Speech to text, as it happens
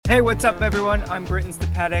Hey, what's up, everyone? I'm Britton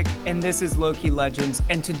Stepatic, and this is Low Key Legends.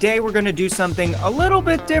 And today we're going to do something a little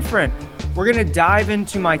bit different. We're going to dive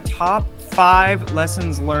into my top 5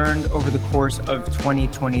 lessons learned over the course of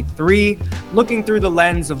 2023, looking through the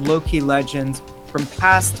lens of Low Key Legends from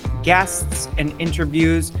past guests and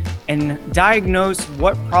interviews, and diagnose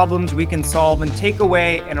what problems we can solve and take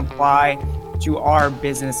away and apply to our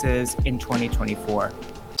businesses in 2024.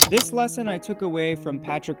 This lesson I took away from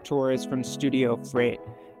Patrick Torres from Studio Freight.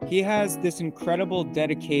 He has this incredible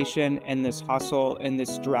dedication and this hustle and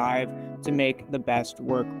this drive to make the best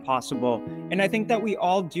work possible. And I think that we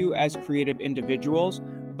all do as creative individuals,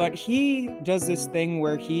 but he does this thing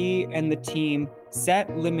where he and the team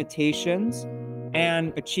set limitations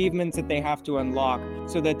and achievements that they have to unlock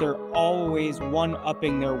so that they're always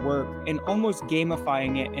one-upping their work and almost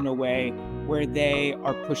gamifying it in a way where they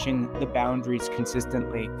are pushing the boundaries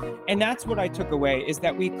consistently. And that's what I took away, is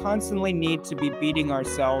that we constantly need to be beating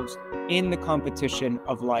ourselves in the competition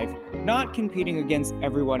of life, not competing against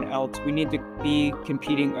everyone else. We need to be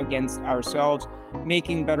competing against ourselves,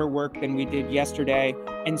 making better work than we did yesterday,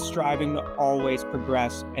 and striving to always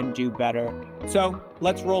progress and do better. So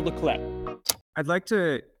let's roll the clip. I'd like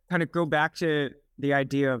to kind of go back to the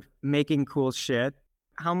idea of making cool shit.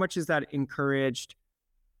 How much is that encouraged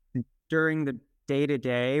during the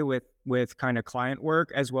day-to-day with kind of client work,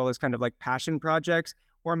 as well as kind of like passion projects,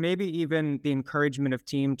 or maybe even the encouragement of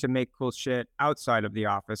team to make cool shit outside of the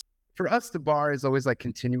office? For us, the bar is always like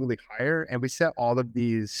continually higher, and we set all of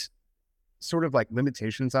these sort of like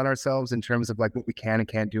limitations on ourselves in terms of like what we can and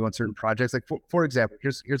can't do on certain projects. Like for example,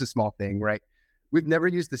 here's a small thing, right? We've never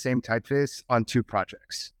used the same typeface on 2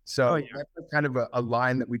 projects. So that's kind of a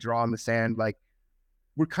line that we draw in the sand. Like,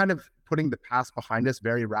 we're kind of putting the past behind us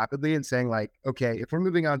very rapidly and saying like, okay, if we're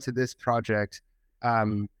moving on to this project,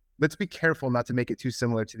 let's be careful not to make it too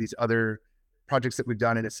similar to these other projects that we've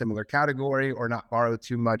done in a similar category, or not borrow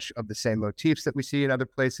too much of the same motifs that we see in other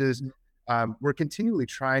places. We're continually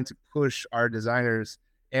trying to push our designers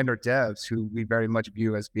and our devs, who we very much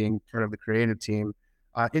view as being part of the creative team,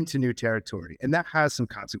 into new territory. And that has some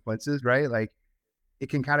consequences, right? Like, it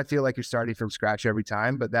can kind of feel like you're starting from scratch every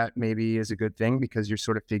time, but that maybe is a good thing because you're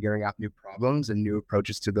sort of figuring out new problems and new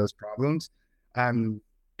approaches to those problems. And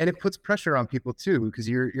it puts pressure on people too, because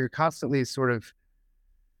you're constantly sort of,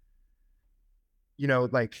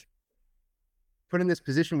 like, put in this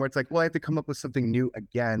position where it's like, well, I have to come up with something new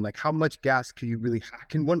again. Like, how much gas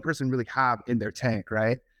can one person really have in their tank,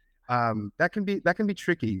 right? That can be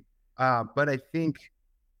tricky. But I think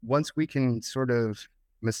once we can sort of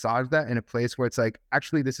massage that in a place where it's like,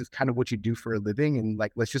 actually, this is kind of what you do for a living, and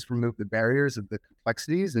like, let's just remove the barriers of the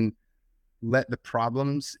complexities and let the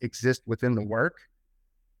problems exist within the work,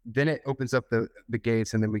 then it opens up the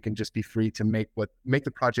gates, and then we can just be free to make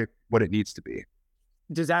the project what it needs to be.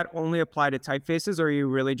 Does that only apply to typefaces, or are you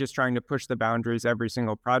really just trying to push the boundaries every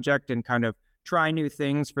single project and kind of try new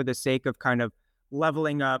things for the sake of kind of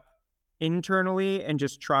leveling up internally and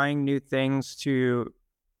just trying new things to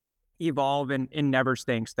evolve and never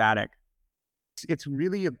staying static? It's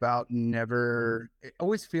really about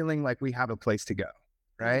always feeling like we have a place to go,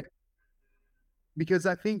 right? Because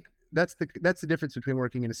I think that's the difference between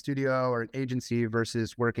working in a studio or an agency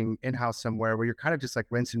versus working in-house somewhere, where you're kind of just like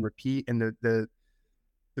rinse and repeat, and the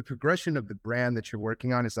progression of the brand that you're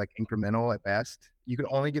working on is like incremental at best. You can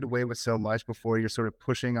only get away with so much before you're sort of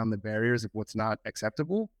pushing on the barriers of what's not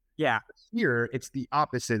acceptable. Yeah. Here, it's the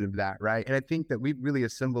opposite of that, right? And I think that we've really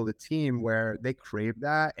assembled a team where they crave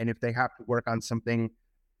that. And if they have to work on something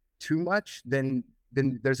too much, then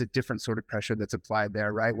there's a different sort of pressure that's applied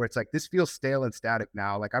there, right? Where it's like, this feels stale and static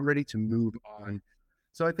now. Like, I'm ready to move on.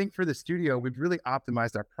 So I think for the studio, we've really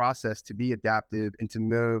optimized our process to be adaptive and to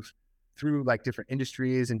move through like different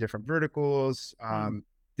industries and different verticals,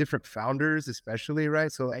 different founders, especially,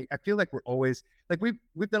 right? So I feel like we're always like,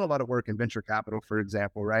 we've done a lot of work in venture capital, for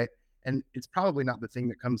example, right? And it's probably not the thing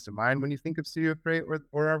that comes to mind when you think of Studio Freight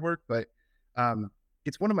or our work, but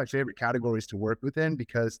it's one of my favorite categories to work within,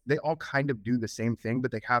 because they all kind of do the same thing,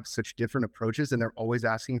 but they have such different approaches, and they're always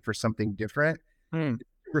asking for something different. It's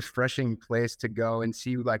a refreshing place to go and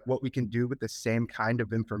see like what we can do with the same kind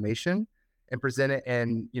of information and present it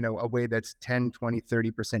in, a way that's 10, 20,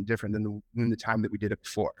 30% different than the time that we did it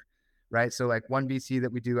before, right? So like, one VC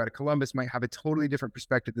that we do out of Columbus might have a totally different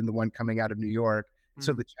perspective than the one coming out of New York.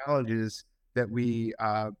 So the challenges that we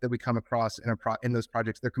come across in those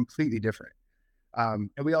projects, they're completely different. And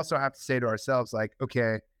we also have to say to ourselves, like,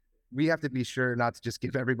 okay, we have to be sure not to just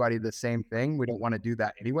give everybody the same thing. We don't want to do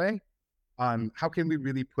that anyway. How can we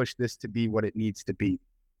really push this to be what it needs to be?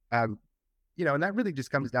 And that really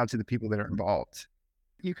just comes down to the people that are involved.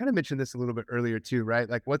 You kind of mentioned this a little bit earlier too, right?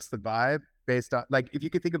 Like, what's the vibe based on, like, if you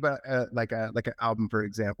could think about like an album, for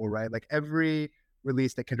example, right? Like every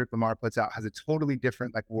release that Kendrick Lamar puts out has a totally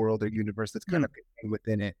different like world or universe that's kind Hmm. of contained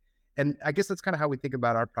within it. And I guess that's kind of how we think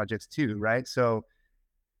about our projects too, right? So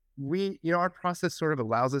our process sort of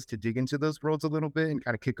allows us to dig into those worlds a little bit and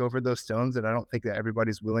kind of kick over those stones that I don't think that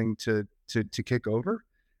everybody's willing to kick over.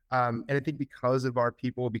 And I think because of our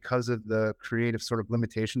people, because of the creative sort of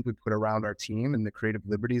limitations we put around our team and the creative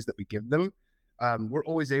liberties that we give them, we're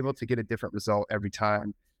always able to get a different result every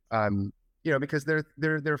time. Because there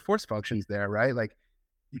are force functions there, right? Like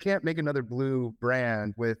you can't make another blue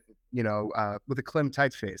brand with a Clem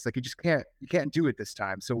typeface. Like you can't do it this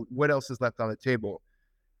time. So what else is left on the table?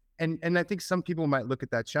 And I think some people might look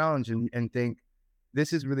at that challenge and think,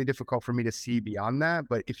 this is really difficult for me to see beyond that.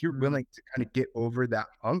 But if you're willing to kind of get over that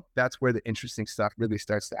hump, that's where the interesting stuff really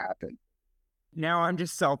starts to happen. Now I'm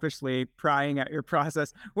just selfishly prying at your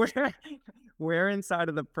process. Where inside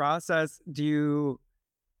of the process do you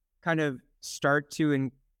kind of start to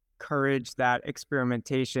encourage that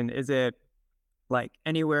experimentation? Is it like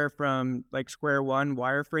anywhere from like square one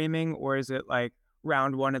wireframing, or is it like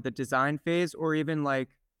round one of the design phase, or even like,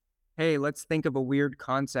 hey, let's think of a weird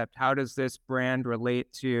concept. How does this brand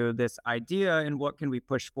relate to this idea and what can we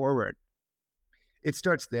push forward? It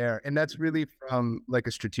starts there. And that's really from like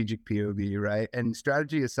a strategic POV, right? And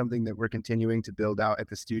strategy is something that we're continuing to build out at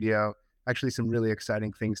the studio. Actually, some really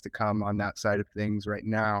exciting things to come on that side of things right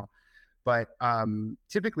now. But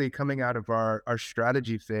typically coming out of our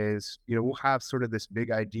strategy phase, we'll have sort of this big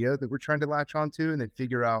idea that we're trying to latch onto and then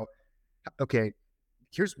figure out, okay,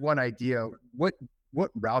 here's one idea.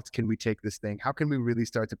 What routes can we take this thing? How can we really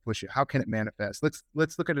start to push it? How can it manifest? Let's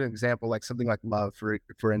look at an example like something like love,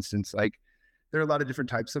 for instance. Like there are a lot of different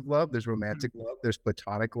types of love. There's romantic love, there's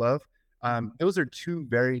platonic love. Those are two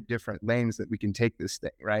very different lanes that we can take this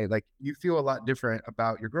thing, right? Like you feel a lot different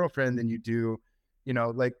about your girlfriend than you do,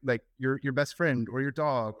 like your best friend or your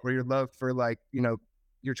dog or your love for like,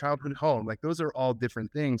 your childhood home. Like those are all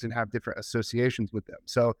different things and have different associations with them.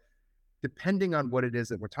 So depending on what it is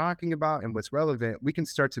that we're talking about and what's relevant, we can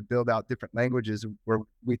start to build out different languages where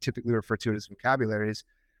we typically refer to it as vocabularies.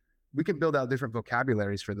 We can build out different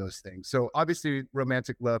vocabularies for those things. So obviously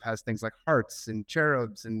romantic love has things like hearts and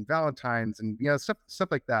cherubs and Valentines and,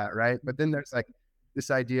 stuff like that. Right. But then there's like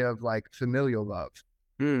this idea of like familial love,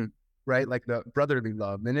 Mm. right? Like the brotherly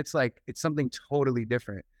love. And it's like, it's something totally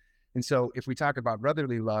different. And so if we talk about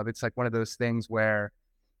brotherly love, it's like one of those things where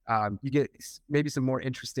you get maybe some more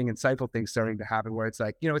interesting, insightful things starting to happen where it's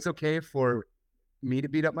like, it's okay for me to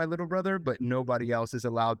beat up my little brother, but nobody else is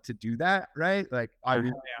allowed to do that, right? Like I Uh,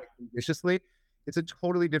 will viciously. It's a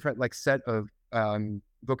totally different like set of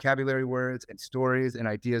vocabulary words and stories and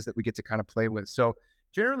ideas that we get to kind of play with. So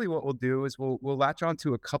generally what we'll do is we'll latch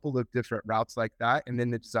onto a couple of different routes like that. And then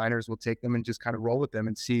the designers will take them and just kind of roll with them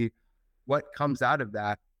and see what comes out of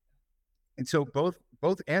that. And so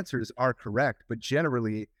both answers are correct, but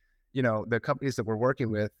generally, the companies that we're working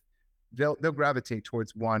with, they'll gravitate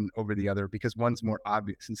towards one over the other because one's more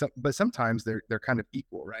obvious. And but sometimes they're kind of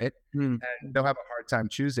equal, right? mm. And they'll have a hard time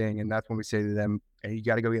choosing. And that's when we say to them, hey, you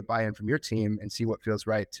got to go get buy-in from your team and see what feels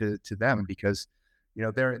right to them because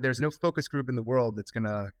there's no focus group in the world that's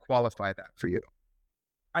gonna qualify that for you.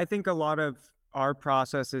 I think a lot of our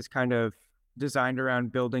process is kind of designed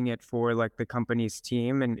around building it for like the company's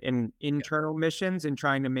team and internal missions and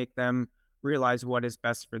trying to make them realize what is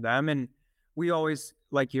best for them. And we always,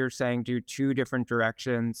 like you're saying, do two different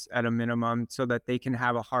directions at a minimum so that they can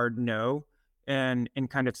have a hard no and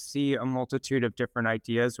kind of see a multitude of different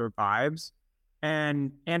ideas or vibes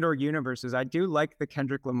and or universes. I do like the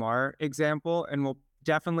Kendrick Lamar example, and we'll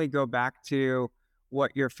definitely go back to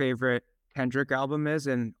what your favorite Kendrick album is,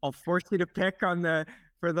 and I'll force you to pick on the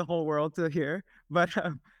for the whole world to hear. But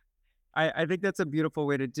I think that's a beautiful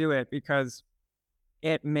way to do it because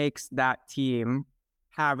it makes that team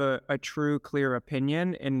have a true, clear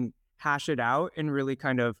opinion and hash it out and really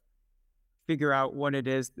kind of figure out what it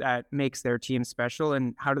is that makes their team special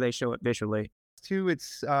and how do they show it visually. Too,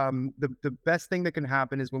 it's the best thing that can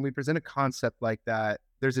happen is when we present a concept like that,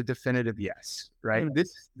 there's a definitive yes, right? Mm.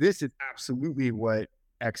 This is absolutely what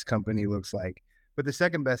X company looks like. But the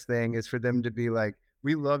second best thing is for them to be like,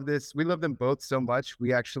 we love this, we love them both so much,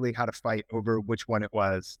 we actually had a fight over which one it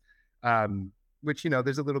was. Which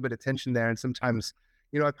there's a little bit of tension there. And sometimes,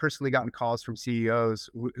 I've personally gotten calls from CEOs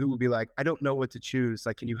who will be like, I don't know what to choose.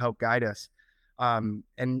 Like, can you help guide us? And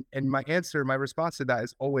my response to that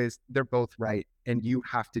is always, they're both right. And you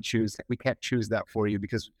have to choose. We can't choose that for you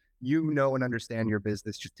because you know and understand your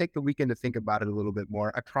business. Just take the weekend to think about it a little bit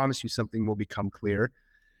more. I promise you something will become clear.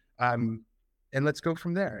 and let's go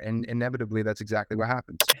from there. And inevitably, that's exactly what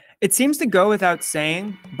happens. It seems to go without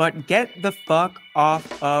saying, but get the fuck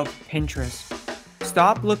off of Pinterest.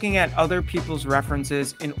 Stop looking at other people's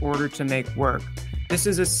references in order to make work. This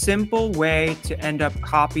is a simple way to end up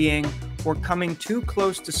copying or coming too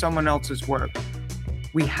close to someone else's work.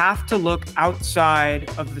 We have to look outside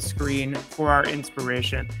of the screen for our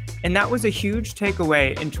inspiration. And that was a huge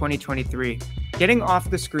takeaway in 2023. Getting off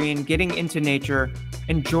the screen, getting into nature,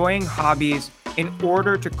 enjoying hobbies in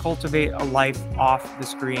order to cultivate a life off the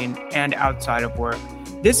screen and outside of work.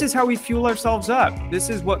 This is how we fuel ourselves up. This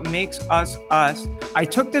is what makes us us. I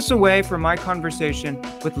took this away from my conversation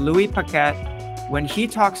with Louis Paquette when he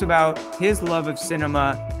talks about his love of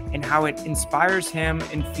cinema and how it inspires him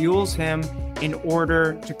and fuels him in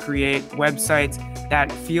order to create websites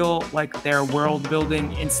that feel like they're world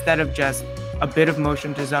building instead of just a bit of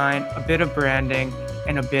motion design, a bit of branding,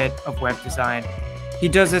 and a bit of web design. He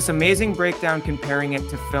does this amazing breakdown comparing it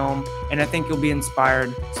to film, and I think you'll be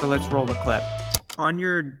inspired. So let's roll the clip. On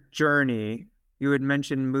your journey, you had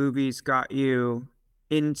mentioned movies got you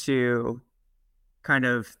into kind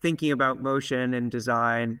of thinking about motion and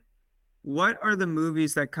design. What are the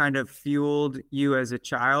movies that kind of fueled you as a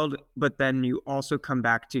child, but then you also come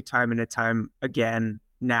back to time and time again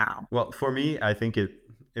now? Well, for me, I think it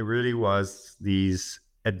really was these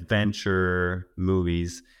adventure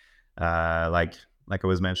movies. Like I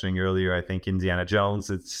was mentioning earlier, I think Indiana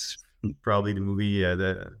Jones, it's probably the movie,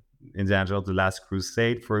 the Indiana Jones, The Last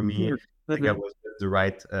Crusade for me. I think I was the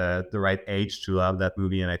right age to love that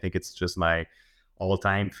movie. And I think it's just my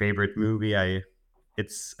all-time favorite movie.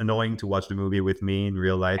 It's annoying to watch the movie with me in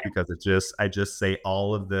real life because I just say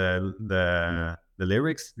all of the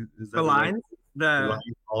lyrics, the lines,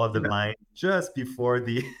 all of the lines just before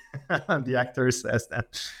the the actor says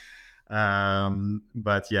that.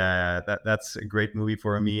 But yeah, that's a great movie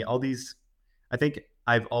for me. All these, I think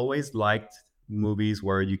I've always liked movies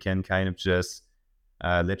where you can kind of just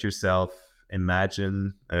let yourself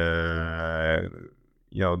imagine,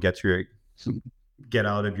 get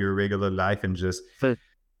out of your regular life and just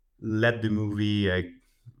let the movie,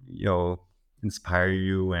 inspire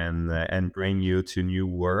you and bring you to new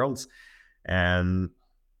worlds. And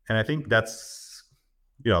I think that's,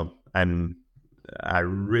 I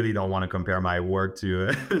really don't want to compare my work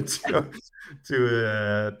to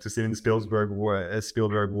Steven Spielberg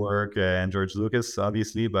work and George Lucas,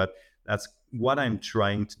 obviously, but that's what I'm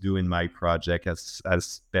trying to do in my project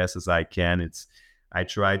as best as I can. I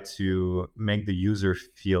try to make the user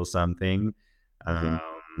feel something,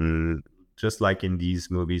 just like in these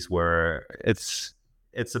movies where it's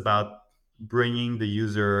about bringing the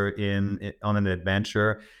user in on an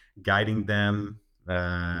adventure, guiding them,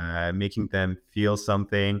 making them feel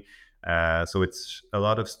something. So it's a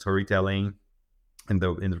lot of storytelling in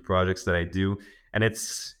the projects that I do, and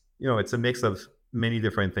it's a mix of many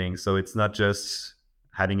different things. So it's not just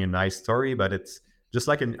having a nice story, but it's just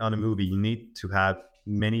like on a movie, you need to have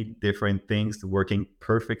many different things working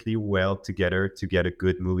perfectly well together to get a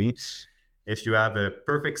good movie. If you have a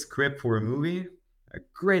perfect script for a movie, a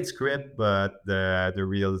great script, but the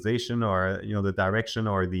realization or the direction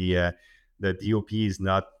or the DOP is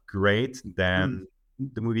not great, then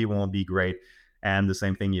the movie won't be great. And the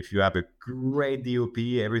same thing, if you have a great DOP,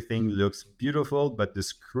 everything looks beautiful, but the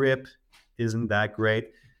script isn't that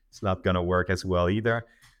great, it's not gonna work as well either.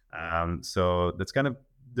 So that's kind of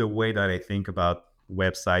the way that I think about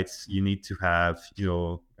websites. You need to have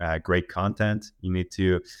great content, you need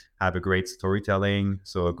to have a great storytelling,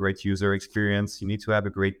 so a great user experience, you need to have a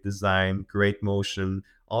great design, great motion.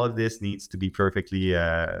 All of this needs to be perfectly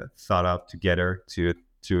thought out together to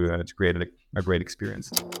create a great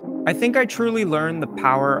experience. I think I truly learned the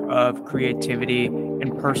power of creativity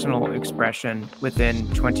and personal expression within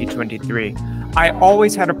 2023. I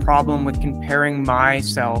always had a problem with comparing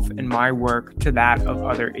myself and my work to that of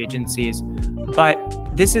other agencies, but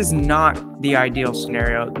this is not the ideal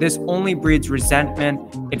scenario. This only breeds resentment,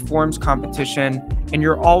 it forms competition, and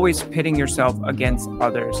you're always pitting yourself against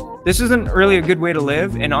others. This isn't really a good way to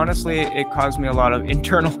live, and honestly, it caused me a lot of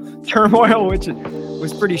internal turmoil, which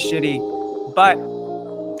was pretty shitty. But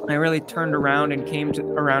I really turned around and came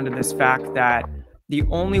around to this fact that the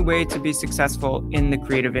only way to be successful in the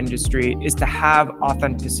creative industry is to have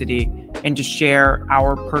authenticity and to share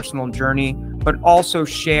our personal journey, but also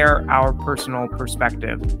share our personal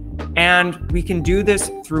perspective. And we can do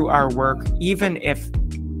this through our work, even if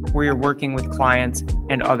we're working with clients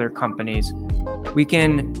and other companies. We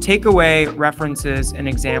can take away references and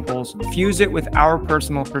examples, fuse it with our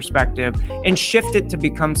personal perspective, and shift it to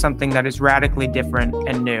become something that is radically different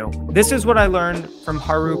and new. This is what I learned from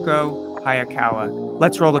Haruko Hayakawa.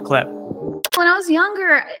 Let's roll the clip. when I was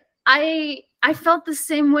younger, I felt the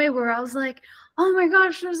same way where I was like, oh my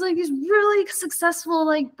gosh, there's like these really successful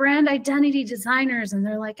like brand identity designers and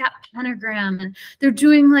they're like at Pentagram and they're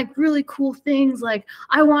doing like really cool things. Like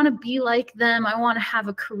I want to be like them. I want to have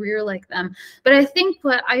a career like them. But I think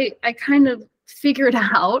what I kind of figured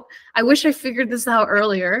out, I wish I figured this out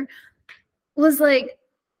earlier, was like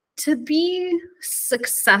to be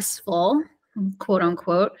successful, quote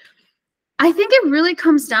unquote, I think it really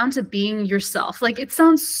comes down to being yourself. Like it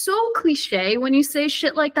sounds so cliche when you say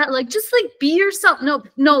shit like that, like just like be yourself.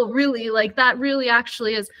 No, really, like that really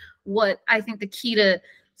actually is what I think the key to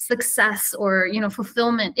success or, you know,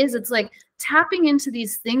 fulfillment is. It's like tapping into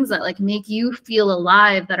these things that like make you feel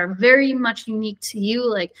alive, that are very much unique to you.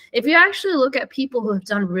 Like if you actually look at people who have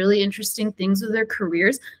done really interesting things with their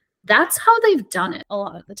careers, that's how they've done it a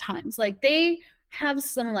lot of the times. Like they have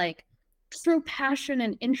some like true passion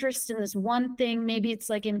and interest in this one thing. Maybe it's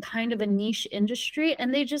like in kind of a niche industry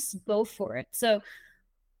and they just go for it. So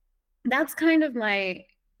that's kind of my,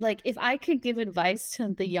 like, if I could give advice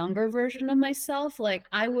to the younger version of myself, like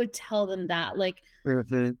I would tell them that, like,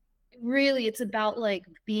 really it's about like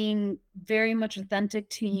being very much authentic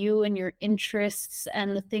to you and your interests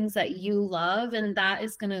and the things that you love, and that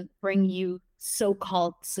is going to bring you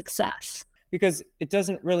so-called success. Because it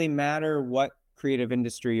doesn't really matter what creative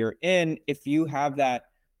industry you're in. If you have that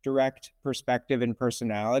direct perspective and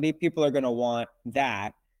personality, people are going to want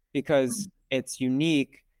that because it's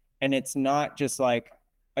unique and it's not just like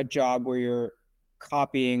a job where you're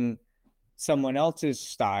copying someone else's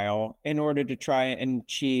style in order to try and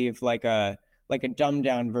achieve like a dumbed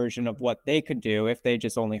down version of what they could do if they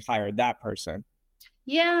just only hired that person.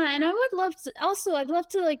 Yeah, and I would love to also, I'd love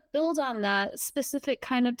to like build on that specific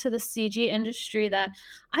kind of to the CG industry, that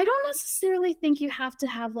I don't necessarily think you have to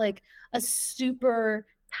have like a super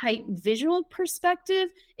tight visual perspective.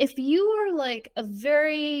 If you are like a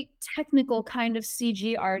very technical kind of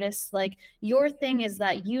CG artist, like your thing is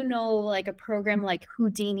that you know like a program like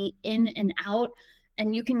Houdini in and out,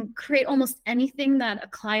 and you can create almost anything that a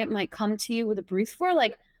client might come to you with a brief for,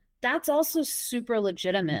 like that's also super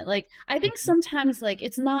legitimate. Like I think sometimes like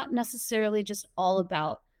it's not necessarily just all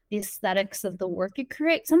about the aesthetics of the work you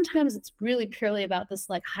create. Sometimes it's really purely about this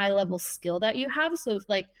like high level skill that you have. So if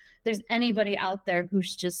like there's anybody out there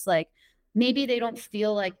who's just like, maybe they don't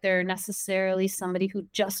feel like they're necessarily somebody who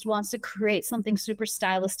just wants to create something super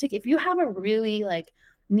stylistic. If you have a really like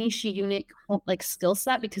niche, unique like skill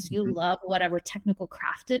set because you love whatever technical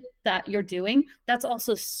craft that you're doing, that's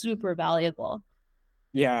also super valuable.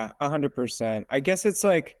 Yeah, 100%. I guess it's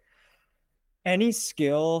like any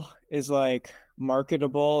skill is like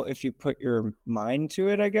marketable if you put your mind to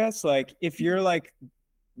it, I guess. Like if you're like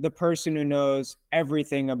the person who knows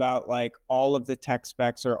everything about like all of the tech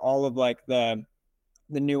specs or all of like the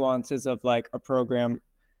nuances of like a program,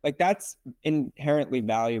 like that's inherently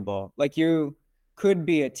valuable. Like you could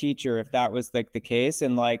be a teacher if that was like the case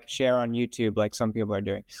and like share on YouTube like some people are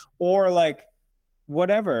doing, or like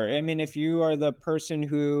whatever. I mean, if you are the person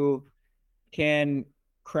who can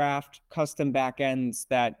craft custom backends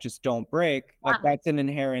that just don't break, like that's an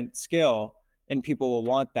inherent skill and people will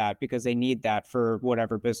want that because they need that for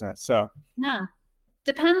whatever business. So yeah,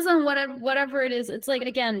 depends on whatever it is. It's like,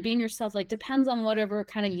 again, being yourself, like depends on whatever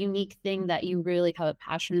kind of unique thing that you really have a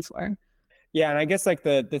passion for. Yeah, and I guess like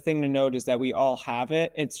the thing to note is that we all have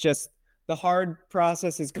it. It's just the hard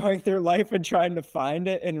process is going through life and trying to find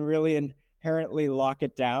it and really inherently lock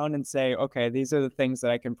it down and say, okay, these are the things that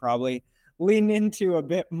I can probably lean into a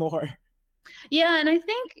bit more. Yeah, and I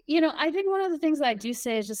think, you know, I think one of the things that I do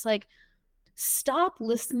say is just like, stop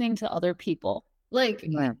listening to other people. Like,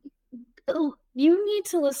 you need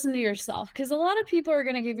to listen to yourself, because a lot of people are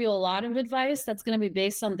going to give you a lot of advice that's going to be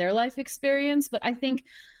based on their life experience. But I think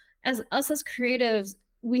as creatives,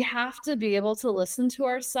 we have to be able to listen to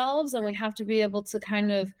ourselves, and we have to be able to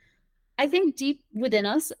kind of, I think deep within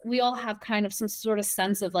us, we all have kind of some sort of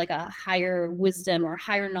sense of like a higher wisdom or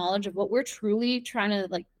higher knowledge of what we're truly trying to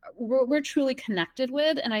like, we're truly connected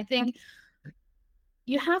with. And I think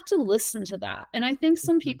you have to listen to that. And I think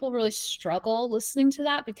some people really struggle listening to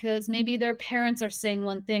that because maybe their parents are saying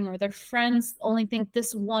one thing or their friends only think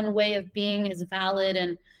this one way of being is valid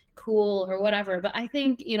and cool or whatever. But I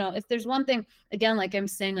think, you know, if there's one thing, again, like I'm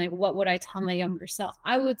saying, like, what would I tell my younger self?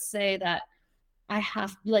 I would say that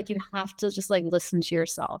you have to just like listen to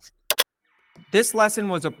yourself. This lesson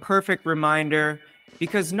was a perfect reminder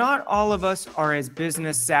because not all of us are as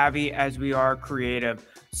business savvy as we are creative.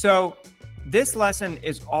 So this lesson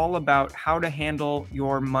is all about how to handle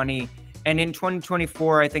your money. And in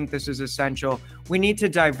 2024, I think this is essential. We need to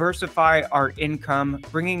diversify our income,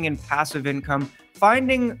 bringing in passive income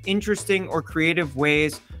finding interesting or creative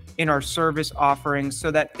ways in our service offerings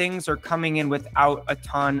so that things are coming in without a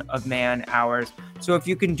ton of man hours. So if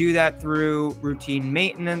you can do that through routine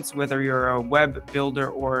maintenance, whether you're a web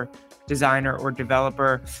builder or designer or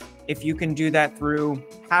developer, if you can do that through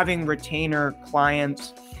having retainer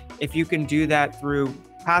clients, if you can do that through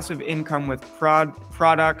passive income with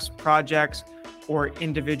products, projects, or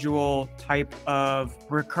individual type of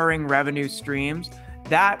recurring revenue streams,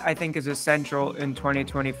 that I think is essential in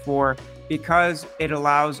 2024 because it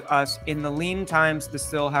allows us in the lean times to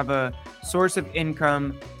still have a source of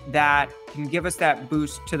income that can give us that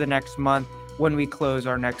boost to the next month when we close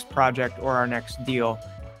our next project or our next deal.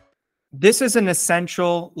 This is an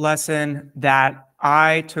essential lesson that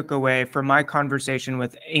I took away from my conversation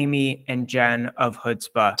with Amy and Jen of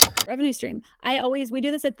Chutzpah. Revenue stream. We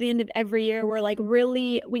do this at the end of every year. We're like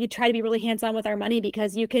we try to be really hands-on with our money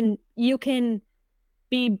because you can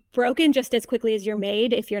be broken just as quickly as you're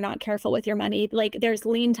made if you're not careful with your money. Like there's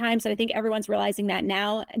lean times, and I think everyone's realizing that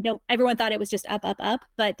now. No, everyone thought it was just up,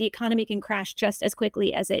 but the economy can crash just as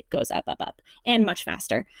quickly as it goes up, and much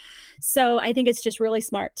faster. So I think it's just really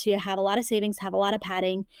smart to have a lot of savings, have a lot of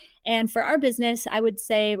padding. And for our business, I would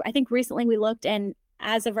say, I think recently we looked, and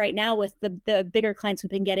as of right now with the bigger clients we've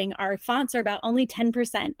been getting, our fonts are about only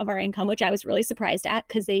 10% of our income, which I was really surprised at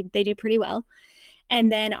because they do pretty well. And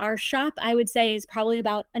then our shop, I would say, is probably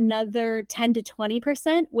about another 10 to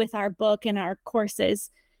 20% with our book and our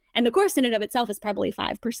courses. And the course in and of itself is probably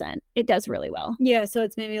 5%. It does really well. Yeah. So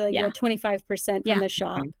it's maybe like 25% from the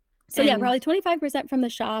shop. So probably 25% from the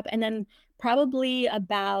shop, and then probably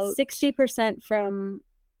about 60% from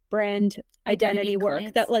brand identity work.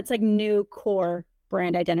 Clients. That's like new core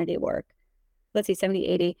brand identity work. Let's see, 70,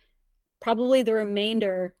 80. Probably the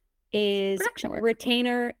remainder is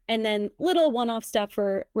retainer, and then little one-off stuff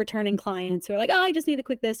for returning clients who are like, oh, I just need to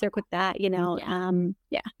quick this or quick that,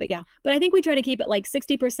 but I think we try to keep it like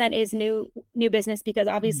 60% is new business, because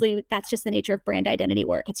obviously that's just the nature of brand identity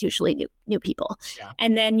work. It's usually new people.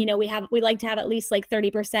 And then we like to have at least like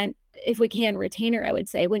 30% if we can retainer, I would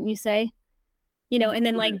say, wouldn't you say? And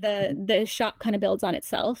then like the shop kind of builds on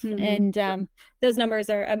itself. And those numbers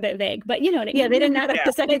are a bit vague, but they didn't add up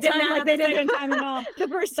the second time like they did at all the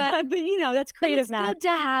first time. But that's creative math.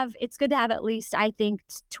 It's good to have at least, I think,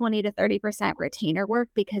 20 to 30% retainer work,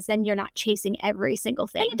 because then you're not chasing every single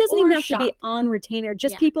thing. And it doesn't even have to be on retainer,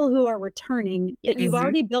 just people who are returning that you've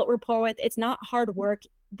already built rapport with. It's not hard work.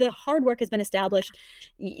 The hard work has been established.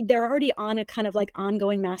 They're already on a kind of like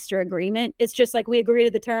ongoing master agreement. It's just like we agree to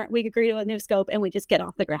the term, we agree to a new scope, and we just get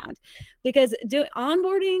off the ground. Because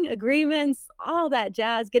onboarding agreements, all that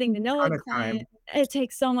jazz, getting to know a client, it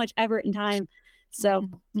takes so much effort and time. So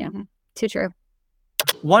too true.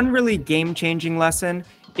 One really game-changing lesson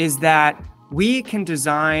is that we can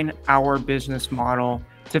design our business model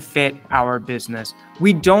to fit our business.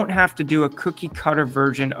 We don't have to do a cookie cutter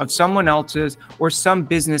version of someone else's or some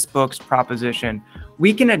business book's proposition.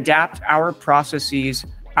 We can adapt our processes,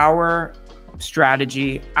 our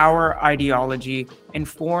strategy, our ideology, and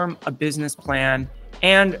form a business plan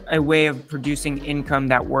and a way of producing income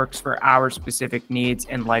that works for our specific needs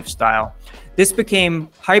and lifestyle. This became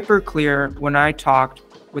hyper clear when I talked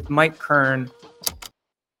with Mike Kern.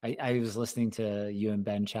 I was listening to you and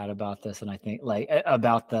Ben chat about this, and I think like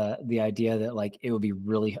about the idea that like it would be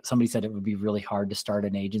somebody said it would be really hard to start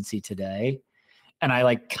an agency today. And I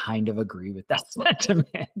like kind of agree with that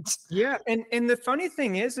sentiment. Yeah. And the funny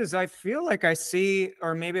thing is I feel like I see,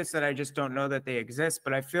 or maybe it's that I just don't know that they exist,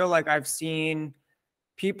 but I feel like I've seen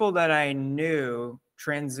people that I knew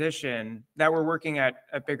transition, that were working at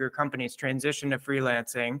bigger companies, transition to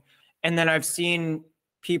freelancing. And then I've seen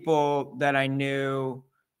people that I knew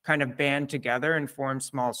kind of band together and form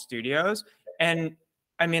small studios. And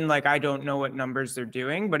I mean, like, I don't know what numbers they're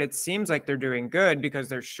doing, but it seems like they're doing good because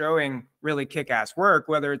they're showing really kick-ass work,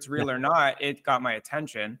 whether it's real or not. It got my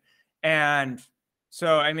attention. And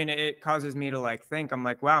so, I mean, it causes me to like think, I'm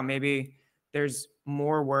like, wow, maybe there's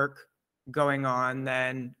more work going on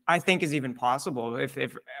than I think is even possible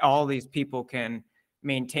if all these people can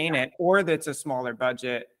maintain it, or that's a smaller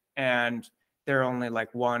budget and they're only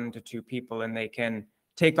like 1 to 2 people and they can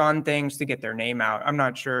take on things to get their name out. I'm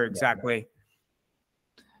not sure exactly.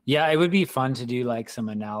 Yeah, it would be fun to do like some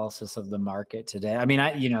analysis of the market today. I mean,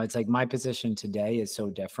 it's like my position today is so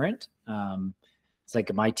different. It's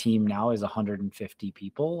like my team now is 150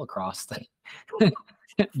 people across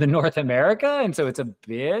the North America. And so it's a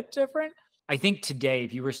bit different. I think today,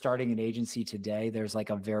 if you were starting an agency today, there's like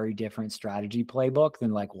a very different strategy playbook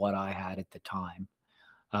than like what I had at the time.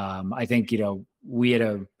 I think, we had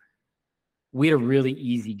a really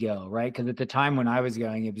easy go, right? Because at the time when I was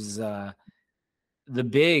going, it was the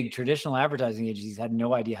big traditional advertising agencies had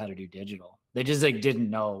no idea how to do digital. They just like didn't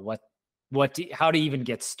know how to even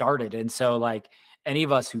get started. And so like any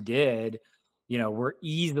of us who did, you know, we're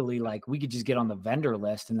easily like, we could just get on the vendor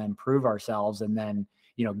list and then prove ourselves and then,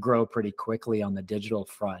 you know, grow pretty quickly on the digital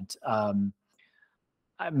front.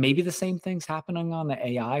 Maybe the same thing's happening on the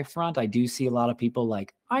AI front. I do see a lot of people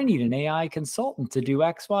like, I need an AI consultant to do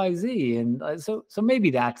X, Y, Z. And so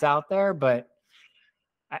maybe that's out there, but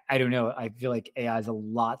I don't know. I feel like AI is a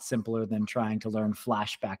lot simpler than trying to learn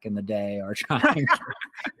Flash back in the day or trying.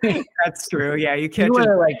 That's true. Yeah, you can't just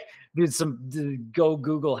like go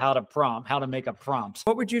Google how to make a prompt.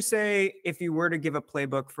 What would you say if you were to give a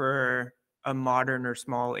playbook for a modern or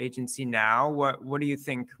small agency now? What do you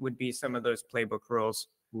think would be some of those playbook rules?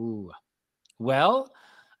 Ooh, well,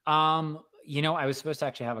 you know, I was supposed to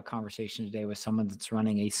actually have a conversation today with someone that's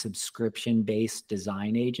running a subscription-based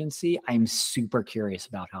design agency. I'm super curious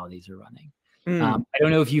about how these are running. I don't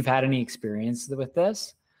know if you've had any experience with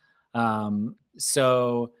this.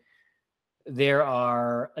 So there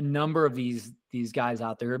are a number of these guys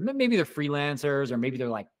out there. Maybe they're freelancers, or maybe they're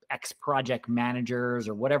like ex-project managers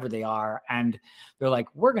or whatever they are. And they're like,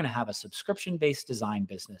 we're going to have a subscription-based design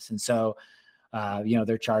business. And so you know,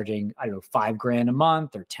 they're charging, I don't know, $5,000 a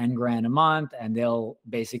month or $10,000 a month, and they'll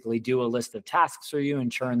basically do a list of tasks for you and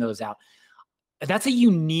churn those out. That's a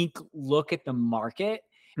unique look at the market.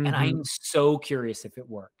 And I'm so curious if it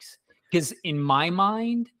works, because in my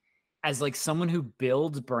mind, as like someone who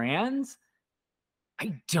builds brands,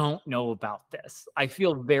 I don't know about this. I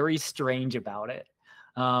feel very strange about it.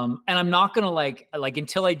 And I'm not going to like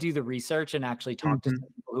until I do the research and actually talk to people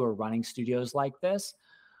who are running studios like this.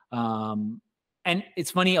 And it's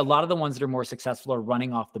funny, a lot of the ones that are more successful are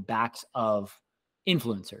running off the backs of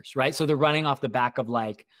influencers, right? So they're running off the back of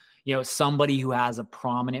like, you know, somebody who has a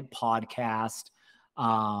prominent podcast,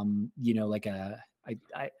 you know, like I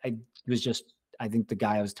think the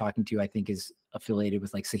guy I was talking to, I think is affiliated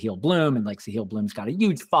with like Sahil Bloom, and like Sahil Bloom's got a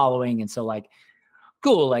huge following. And so like,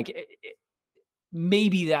 cool. Like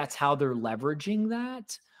maybe that's how they're leveraging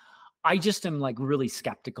that. I just am like really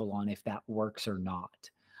skeptical on if that works or not.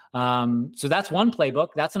 So that's one playbook.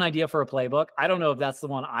 That's an idea for a playbook. I don't know if that's the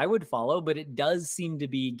one I would follow, but it does seem to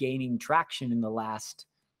be gaining traction in the last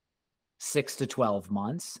 6 to 12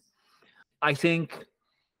 months. I think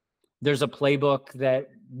there's a playbook that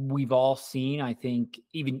we've all seen. I think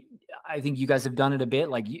you guys have done it a bit.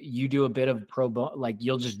 Like you do a bit of pro bono, like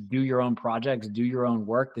you'll just do your own projects, do your own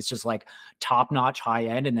work. That's just like top notch, high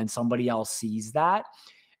end. And then somebody else sees that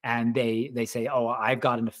and they say, oh, I've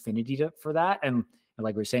got an affinity for that. And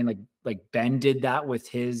like we're saying, like Ben did that with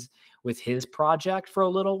his project for a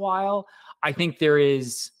little while. I think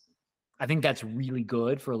that's really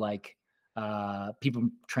good for like people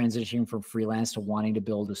transitioning from freelance to wanting to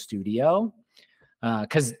build a studio,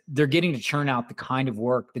 because they're getting to churn out the kind of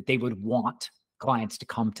work that they would want clients to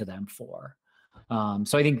come to them for.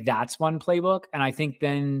 So I think that's one playbook. And I think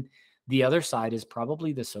then the other side is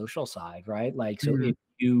probably the social side, right? Like, so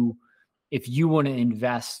if you want to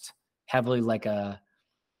invest heavily like a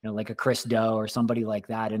Chris Do or somebody like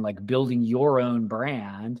that, and like building your own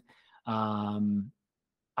brand,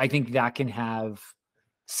 I think that can have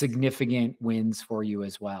significant wins for you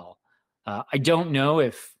as well. I don't know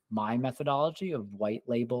if my methodology of white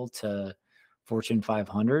label to Fortune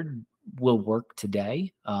 500 will work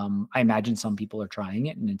today. I imagine some people are trying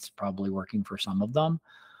it and it's probably working for some of them.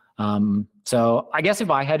 So I guess if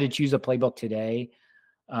I had to choose a playbook today,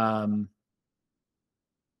 I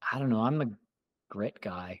don't know. I'm the grit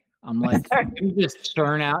guy. I'm like, you just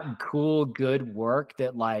churn out cool, good work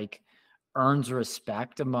that like earns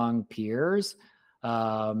respect among peers,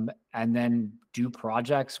 and then do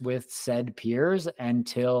projects with said peers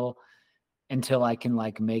until I can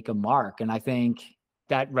like make a mark. And I think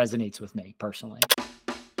that resonates with me personally.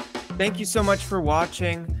 Thank you so much for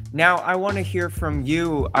watching. Now I want to hear from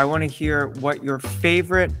you. I want to hear what your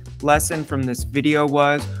favorite lesson from this video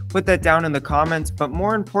was. Put that down in the comments. But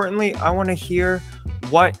more importantly, I want to hear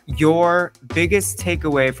what your biggest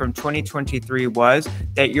takeaway from 2023 was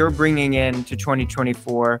that you're bringing into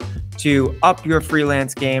 2024 to up your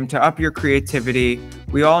freelance game, to up your creativity.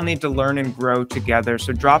 We all need to learn and grow together.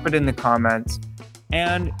 So drop it in the comments.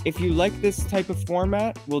 And if you like this type of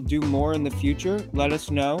format, we'll do more in the future. Let us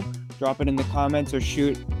know. Drop it in the comments or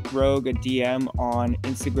shoot Rogue a DM on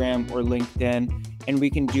Instagram or LinkedIn, and we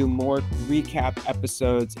can do more recap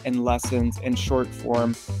episodes and lessons and short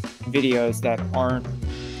form videos that aren't,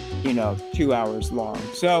 2 hours long.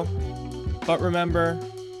 So, but remember,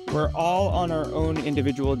 We're all on our own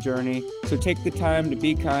individual journey, so take the time to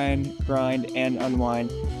be kind, grind, and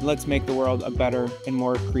unwind. Let's make the world a better and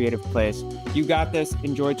more creative place. You got this.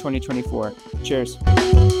 Enjoy 2024. Cheers.